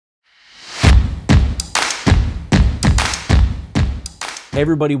Hey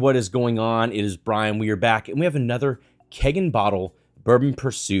everybody, what is going on? It is Brian. We are back and we have another Keg N Bottle Bourbon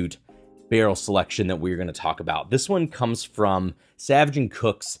Pursuit barrel selection that we're going to talk about. This one comes from Savage and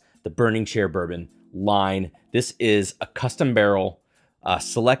Cooke's the Burning Chair Bourbon line. This is a custom barrel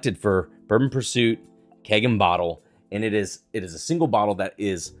selected for Bourbon Pursuit Keg N Bottle, and it is a single bottle that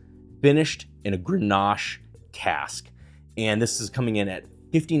is finished in a Grenache cask. And this is coming in at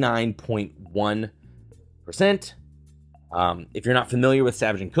 59.1%. If you're not familiar with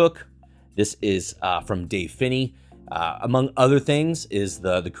Savage and Cooke, this is from Dave Finney. Among other things, is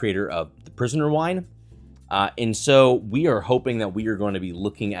the creator of the Prisoner wine. And so we are hoping that we are going to be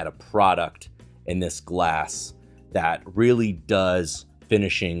looking at a product in this glass that really does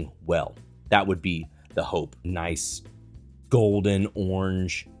finishing well. That would be the hope. Nice golden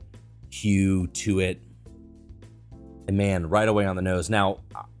orange hue to it. And man, right away on the nose. Now,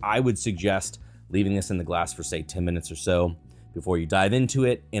 I would suggest leaving this in the glass for say 10 minutes or so before you dive into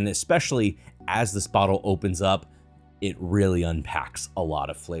it. And especially as this bottle opens up, it really unpacks a lot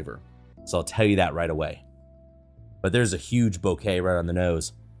of flavor. So I'll tell you that right away. But there's a huge bouquet right on the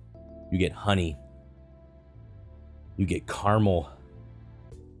nose. You get honey, you get caramel,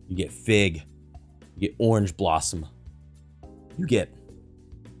 you get fig, you get orange blossom, you get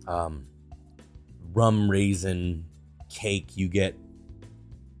rum raisin cake, you get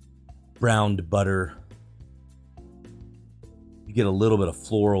browned butter, you get a little bit of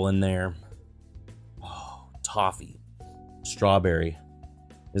floral in there. Oh, toffee, strawberry.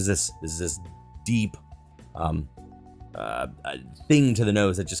 Is this deep thing to the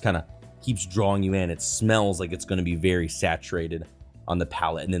nose that just kind of keeps drawing you in. It smells like it's going to be very saturated on the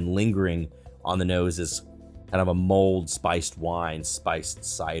palate, and then lingering on the nose is kind of a mulled spiced wine, spiced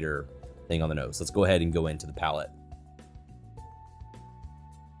cider thing on the nose. Let's go ahead and go into the palate.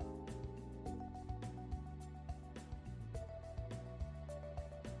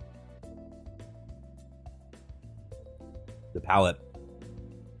 The palate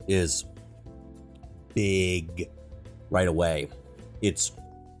is big right away. It's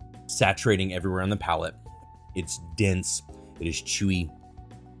saturating everywhere on the palate. It's dense. It is chewy.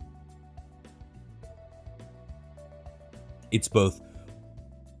 It's both.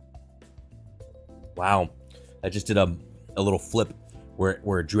 Wow. I just did a little flip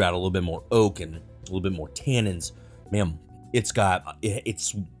where it drew out a little bit more oak and a little bit more tannins. Man, it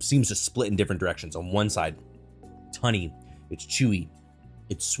seems to split in different directions. On one side, it's honey. It's chewy,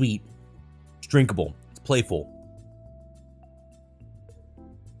 it's sweet, it's drinkable, it's playful.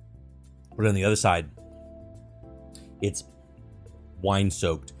 But on the other side, it's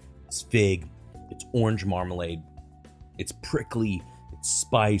wine-soaked, it's fig, it's orange marmalade, it's prickly, it's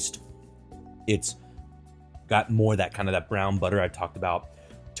spiced, it's got more that kind of that brown butter I talked about,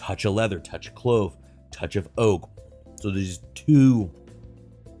 touch of leather, touch of clove, touch of oak. So there's two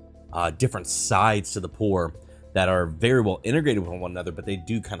different sides to the pour that are very well integrated with one another, but they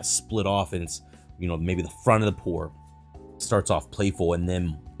do kind of split off. And it's, you know, maybe the front of the pour starts off playful and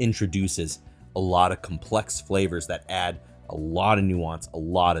then introduces a lot of complex flavors that add a lot of nuance, a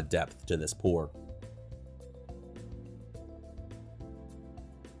lot of depth to this pour.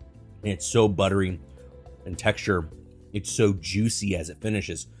 And it's so buttery in texture. It's so juicy as it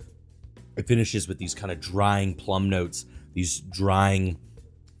finishes. It finishes with these kind of drying plum notes, these drying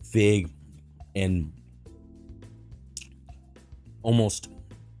fig and almost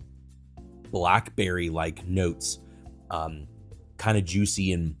blackberry-like notes, kind of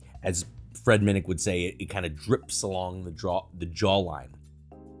juicy, and as Fred Minnick would say, it kind of drips along the jawline,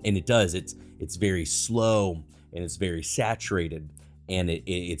 and it does. It's very slow and it's very saturated, and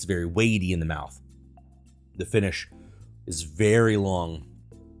it's very weighty in the mouth. The finish is very long,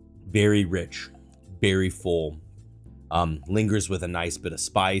 very rich, very full. Lingers with a nice bit of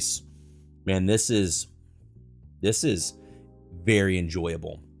spice. Man, this is very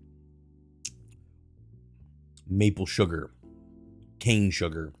enjoyable. Maple sugar, cane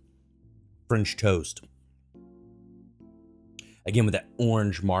sugar, French toast. Again, with that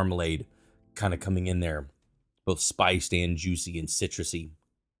orange marmalade kind of coming in there, both spiced and juicy and citrusy.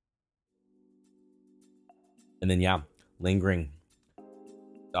 And then, yeah, lingering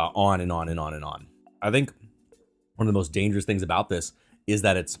on and on and on and on. I think one of the most dangerous things about this is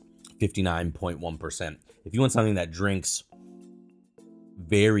that it's 59.1%. If you want something that drinks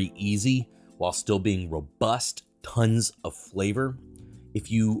very easy while still being robust, tons of flavor,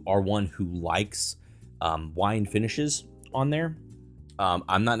 if you are one who likes wine finishes on there,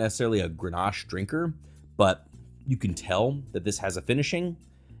 I'm not necessarily a Grenache drinker, but you can tell that this has a finishing,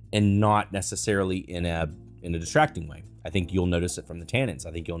 and not necessarily in a distracting way. I think you'll notice it from the tannins.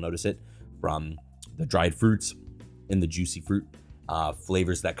 I think you'll notice it from the dried fruits and the juicy fruit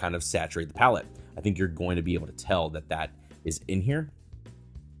flavors that kind of saturate the palate. I think you're going to be able to tell that that is in here,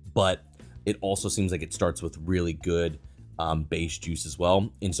 but it also seems like it starts with really good base juice as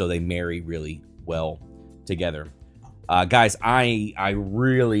well, and so they marry really well together. Guys, I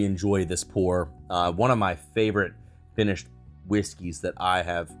really enjoy this pour. One of my favorite finished whiskeys that I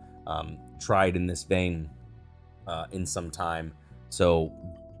have tried in this vein in some time. So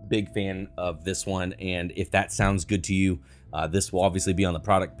big fan of this one, and if that sounds good to you, this will obviously be on the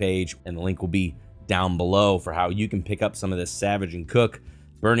product page, and the link will be down below for how you can pick up some of this Savage and Cooke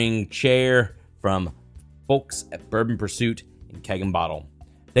Burning Chair from folks at Bourbon Pursuit and Keg N Bottle.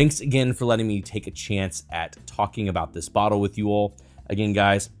 Thanks again for letting me take a chance at talking about this bottle with you all. Again,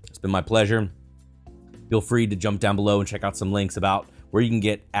 guys, it's been my pleasure. Feel free to jump down below and check out some links about where you can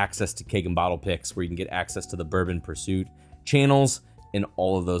get access to Keg N Bottle picks, where you can get access to the Bourbon Pursuit channels, and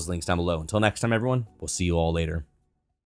all of those links down below. Until next time, everyone, we'll see you all later.